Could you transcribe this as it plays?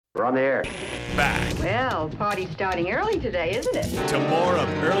We're on the air. Back Well, party's starting early today, isn't it? to more of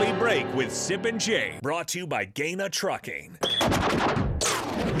Early Break with Sip and Jay, brought to you by Gaina Trucking.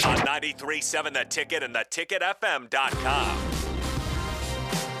 On 93.7 The Ticket and theticketfm.com.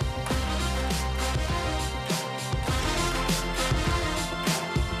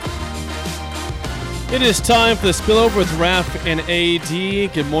 It is time for the Spillover with Raff and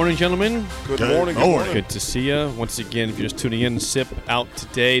AD. Good morning, gentlemen. Good morning. Good morning. Good to see you. Once again, if you're just tuning in, Sip out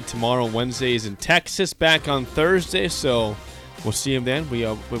today. Tomorrow, Wednesday is in Texas. Back on Thursday, so we'll see him then. We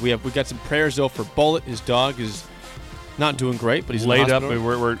got some prayers though for Bullet. His dog is not doing great, but he's laid in the up.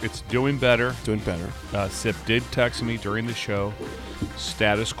 hospital. It's doing better. Doing better. Sip did text me during the show,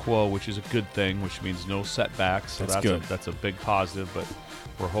 status quo, which is a good thing, which means no setbacks. So That's good. That's a big positive, but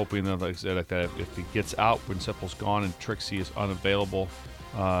we're hoping that, like I said, that if he gets out when Sipple's gone and Trixie is unavailable,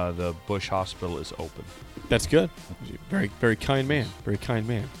 the Bush Hospital is open. That's good. Very, very kind man. Very kind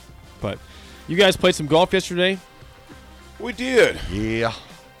man. But you guys played some golf yesterday. We did. Yeah.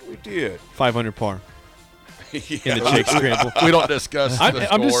 We did. 500 par Yeah. in the Jake Scramble. We don't discuss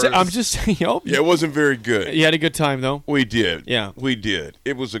the I'm just saying, Yeah, it wasn't very good. You had a good time though. We did. Yeah. We did.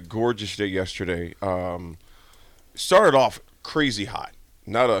 It was a gorgeous day yesterday. Started off crazy hot.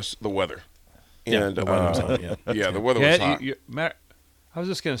 Not us, the weather. And the weather was hot, yeah, the weather was hot. Matt, I was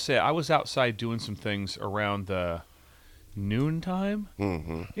just going to say, I was outside doing some things around the noon time.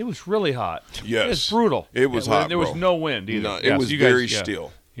 Mm-hmm. It was really hot. Yes. It was brutal. It was hot, There was bro. no wind either. No, it Yeah, was so you guys- very yeah,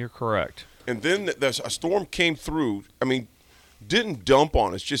 still. You're correct. And then a storm came through. I mean, didn't dump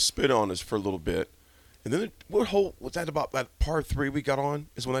on us, just spit on us for a little bit. And then was that about that par 3 we got on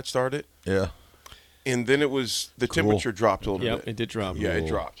is when that started? Yeah. And then the temperature dropped a little Yep, bit. it did drop. Yeah, it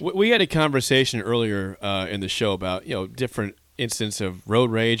dropped. We had a conversation earlier in the show about different instances of road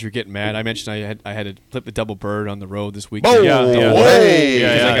rage or getting mad. I mentioned I had to flip the double bird on the road this weekend. Boom. Yeah.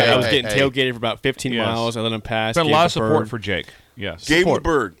 Hey. I was Hey, getting hey. tailgated for about 15 Yes. miles. I let him pass. Been a gave lot the of support bird. for Jake. Yes. Gave him the Support.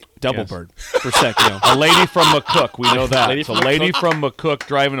 bird. Double Yes. bird for a sec. A lady from McCook. We know that. Lady It's a from lady McCook. from McCook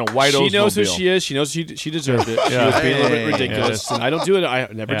driving a white She knows who Oldsmobile. she is. She knows she deserved it. She Yeah. was being a little bit Hey. ridiculous. Yeah. And I don't do it. I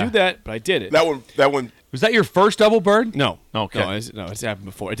never Yeah. do that, but I did it. That one. Was that your first double bird? No. Okay. No, it's happened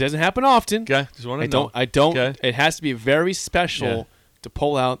before. It doesn't happen often. Okay. Just want to know. I don't. Okay. It has to be very special Yeah. to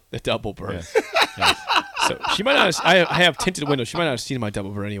pull out the double bird. Yes. So she might not. I have tinted windows. She might not have seen my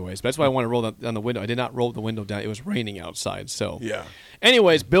double bird anyways. But that's why I want to roll down the window. I did not roll the window down. It was raining outside. So Yeah.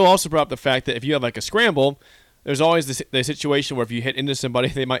 Anyways, Bill also brought up the fact that if you have like a scramble, there's always the situation where if you hit into somebody,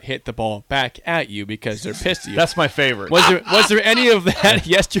 they might hit the ball back at you because they're pissed at you. That's my favorite. Was there any of that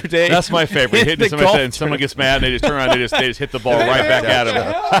yesterday? That's my favorite. in Hitting the somebody golf and someone gets mad and they just turn around and they just hit the ball right back at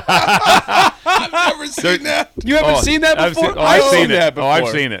him. I've never seen that. You haven't seen that before? I've seen it. that before. I've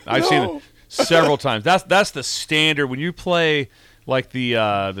seen it. I've seen No. it several times. That's the standard when you play like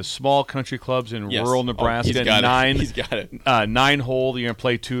the small country clubs in Yes. rural Oh, Nebraska. he's got it. 9 He's got it. 9-hole. You're gonna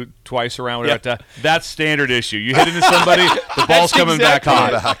play twice around. Whatever Yeah. like that. That's standard issue. You hit into somebody, the ball's coming exactly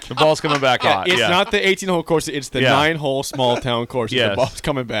back it. hot. The ball's coming back hot. It's yeah. not the 18-hole course. It's the Yeah. 9-hole small town course. Yes. The ball's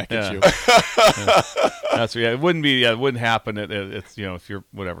coming back at Yeah. you. That's it wouldn't be. Yeah, it wouldn't happen. It's if you're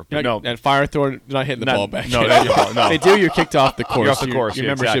whatever. But no. And fire thrower, not hitting the Not- ball back. no, at you. no. They do. You're kicked off the course. You're off the course. Your yeah,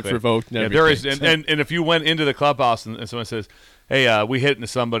 membership's exactly. revoked. And Yeah, there is, everything. and if you went into the clubhouse and someone says, "Hey, we hit into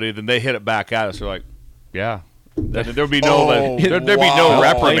somebody," then they hit it back at us. We're like, "Yeah." There'd be no there'd be no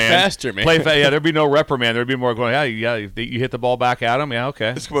reprimand. Play faster, man. Yeah, there'd be no reprimand. There'd be more going. Yeah, you hit the ball back at him. Yeah, okay.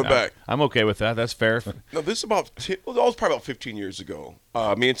 It's coming back. I'm okay with that. That's fair. No, this is that was probably about 15 years ago.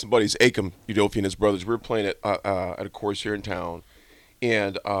 Me and some buddies, Acom, Udofi, and his brothers, we were playing at a course here in town,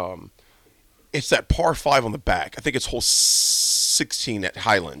 and it's that par 5 on the back. I think it's hole 16 at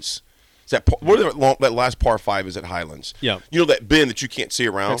Highlands. Is that that last par 5 is at Highlands? Yeah. You know that bend that you can't see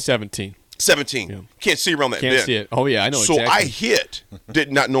around? It's 17. 17. Yeah. Can't see around that Can't bend. see it. Oh, yeah, I know So exactly. I hit,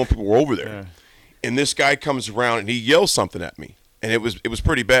 did not know people were over there. Yeah. And this guy comes around and he yells something at me, and it was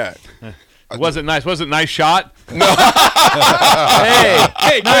pretty bad. Was it nice? Was it a nice shot? Hey,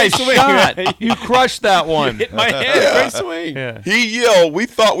 Nice great swing. shot. You crushed that one. Hit my head. Great swing. Yeah. He yelled. We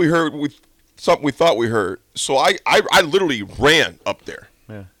thought we heard something. We thought we heard. So I literally ran up there.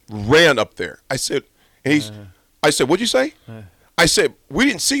 Yeah. Ran up there. I said, and I said, "What'd you say?" I said, "We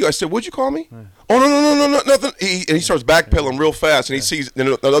didn't see you." I said, "What'd you call me?" "Oh no, nothing." And he starts backpedaling real fast, and he sees. And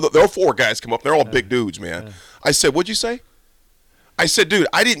there are 4 guys come up. They're all big dudes, man. I said, "What'd you say?" I said, "Dude,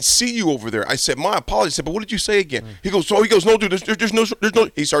 I didn't see you over there." I said, "My apologies." I said, "But what did you say again?" He goes, "No, dude. There's no."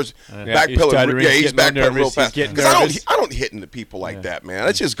 He starts He's backpedaling. stuttering, Yeah, he's getting more backpedaling real nervous, he's fast. getting 'Cause nervous. I don't hit into people like that, man.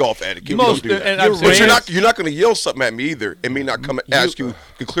 That's just golf etiquette. You Most- don't do that. and I'm But saying- you're not going to yell something at me either, and me not come and ask you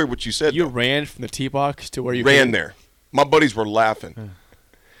to clear what you said. You though. ran from the tee box to where you ran there. My buddies were laughing.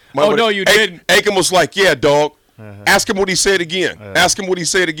 Oh, no, you didn't. Aiken was like, yeah, dog. Ask him what he said again. Ask him what he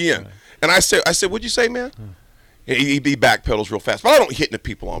said again. And I said, what'd you say, man? He backpedals real fast. But I don't hit the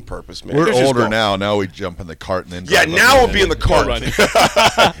people on purpose, man. We're older now. Now we jump in the cart and then Yeah, drive now up we'll be in the cart.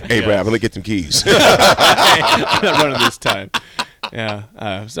 Hey, Raff, let me get them keys. I'm not running this time. Yeah.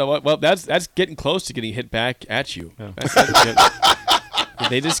 Well, that's getting close to getting hit back at you.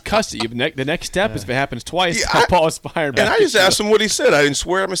 They just cuss at you. The next step is if it happens twice, Paul is fired back. And I just asked him what he said. I didn't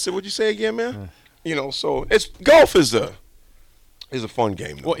swear at him. I said, what'd you say again, man? So golf is a fun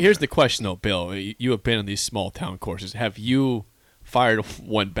game. Well, here's the question, though, Bill. You have been on these small town courses. Have you fired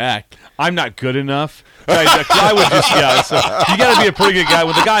one back? I'm not good enough. I would just So you got to be a pretty good guy.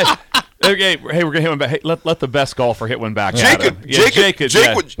 With the guy, hey, we're gonna hit one back. Hey, let the best golfer hit one back. Jake,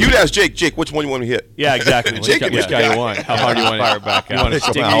 you'd ask Jake, which one you want to hit? Yeah, exactly. Which guy you want? How hard do you want it? Fire it back. You want it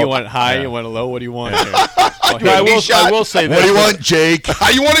sticky? You want it high? You want it low? What do you want? I will say this. What do you want, Jake? How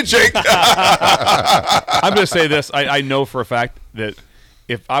you want it, Jake? I'm going to say this. I know for a fact that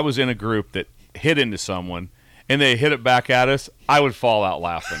if I was in a group that hit into someone and they hit it back at us, I would fall out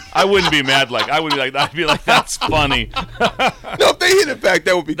laughing. I wouldn't be mad. I'd be like, that's funny. No, if they hit it back,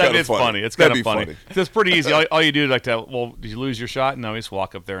 that would be kind of funny. It's kind of funny. It's pretty easy. All you do is did you lose your shot? No, you just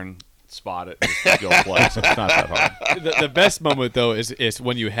walk up there and spot it and just go play. So it's not that hard. The best moment, though, is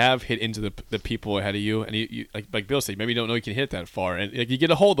when you have hit into the people ahead of you, and you like Bill said, maybe you don't know you can hit that far, and you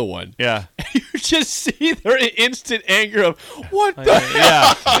get a hold of one. Yeah. And you just see their instant anger of, what the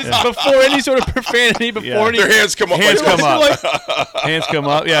hell? Yeah. Before any sort of profanity, any... Their hands come up. Hands come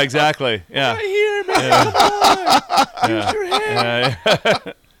up. Yeah, exactly. Yeah. Right here, man. Come on. Use your hand.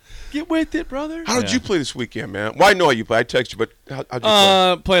 Yeah. Get with it, brother. How did you play this weekend, man? Well, I know how you play. I text you, but how'd you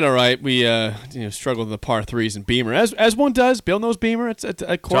play? Played all right. We struggled in the par threes and Beamer, as one does. Bill knows Beamer. It's a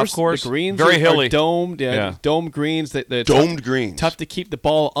course. Tough course. The greens very are hilly, domed. Domed greens. Domed greens. Tough to keep the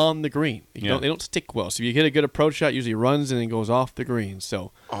ball on the green. They don't stick well. So if you get a good approach shot, usually runs and then goes off the green.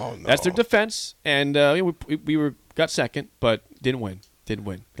 So that's their defense. And we got second, but didn't win. They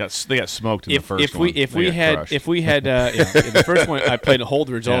got smoked in the first one. If we had in the first one, I played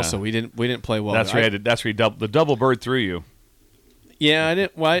Holdridge also. We didn't play well. That's right. The double bird threw you. Yeah, I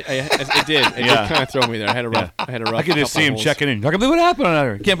didn't. Well, it did. It did kind of throw me there. I had a rough. I could just see him checking in. I can't believe what happened on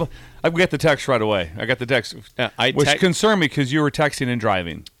there. I got the text right away. I got the text, which concerned me because you were texting and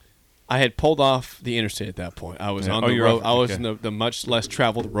driving. I had pulled off the interstate at that point. I was on the road. I was in the much less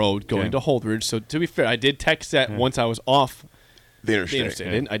traveled road going to Holdridge. So to be fair, I did text that once I was off. The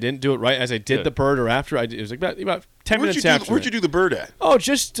interstate. I didn't do it right as I did the bird or after. It was like about 10 minutes after. Where'd you do the bird at? Oh,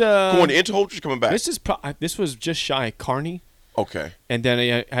 just going into Holdridge, coming back. This was just shy of Kearney. Okay. And then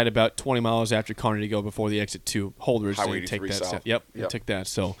I had about 20 miles after Kearney to go before the exit to Holdridge. Highway to take that south. step. Yep. Took that.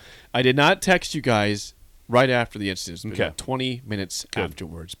 So I did not text you guys right after the incident. It was about 20 minutes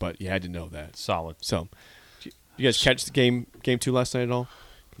afterwards, but you had to know that. Solid. So, you guys catch the game 2 last night at all?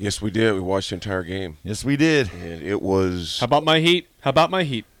 Yes, we did. We watched the entire game. Yes, we did. And it was... How about my Heat?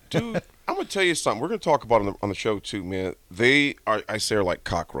 Dude, I'm going to tell you something. We're going to talk about it on the show, too, man. They are like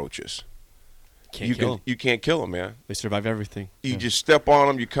cockroaches. You can't kill them, man. They survive everything. You just step on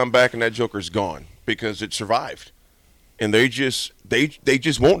them, you come back, and that joker's gone because it survived. And they just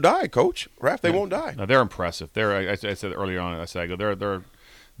won't die, Coach. Raff, they won't die. No, they're impressive. I said earlier on,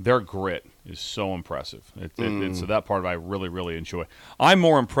 their grit is so impressive. So that part of it I really, really enjoy. I'm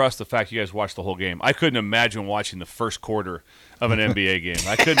more impressed the fact you guys watched the whole game. I couldn't imagine watching the first quarter of an NBA game.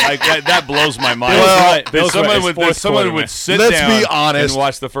 I couldn't. That blows my mind. Someone would sit down and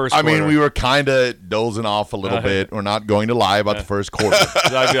watch the first quarter. I mean, we were kind of dozing off a little bit. We're not going to lie about the first quarter.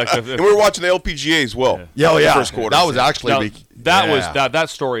 And we were watching the LPGA as well. Yeah. First quarter. That was actually that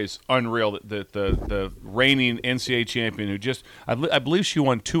story is unreal. The reigning NCAA champion who just I believe she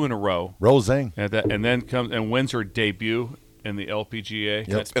won 2 in a row. Roseng. And then comes and wins her debut in the LPGA. Yep.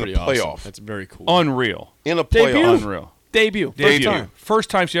 That's pretty playoff. Awesome. That's very cool. Unreal. In a playoff. Unreal. Debut. First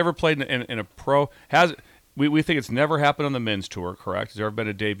time she ever played in a pro. We think it's never happened on the men's tour, correct? Has there ever been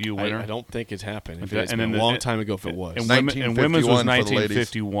a debut winner? I don't think it's happened. It's been a long time ago if it was. And women's was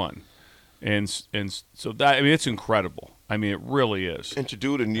 1951. And so that, I mean, it's incredible. I mean, it really is. And to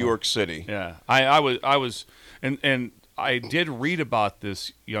do it in New York City. Yeah. I was and I did read about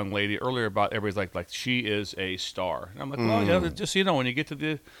this young lady earlier about everybody's like she is a star. And I'm like, well, yeah, just so you know, when you get to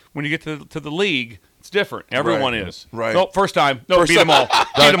the league, it's different. Everyone is. Right. No, first time. No, beat them all.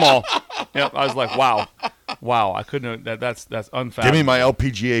 Beat them all. Yep. I was like, wow. I couldn't. That's unfathomable. Give me my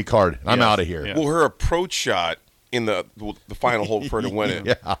LPGA card. I'm out of here. Yeah. Well, her approach shot in the final hole for her to win it.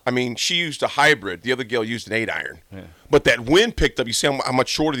 Yeah. I mean, she used a hybrid. The other gal used an 8-iron. Yeah. But that wind picked up. You see how much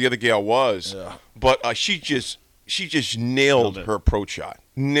shorter the other gal was. Yeah. But she just nailed her approach shot.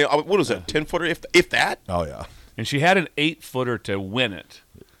 No, what was that? 10-footer, if that? Oh yeah, And she had an 8-footer to win it.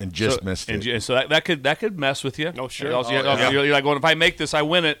 and just missed it. And so that could mess with you. Oh, sure. You're like going, if I make this, I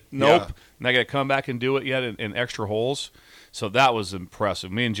win it. Nope. Yeah. And I got to come back and do it yet in extra holes. So that was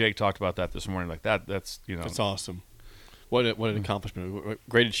impressive. Me and Jake talked about that this morning. Like that's That's awesome. What an accomplishment.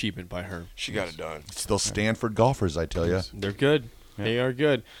 Great achievement by her. She got it done. It's those Stanford golfers, I tell you. They're good. Yeah. They are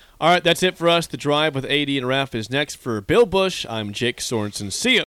good. All right, that's it for us. The Drive with AD and Raff is next. For Bill Bush, I'm Jake Sorensen. See ya.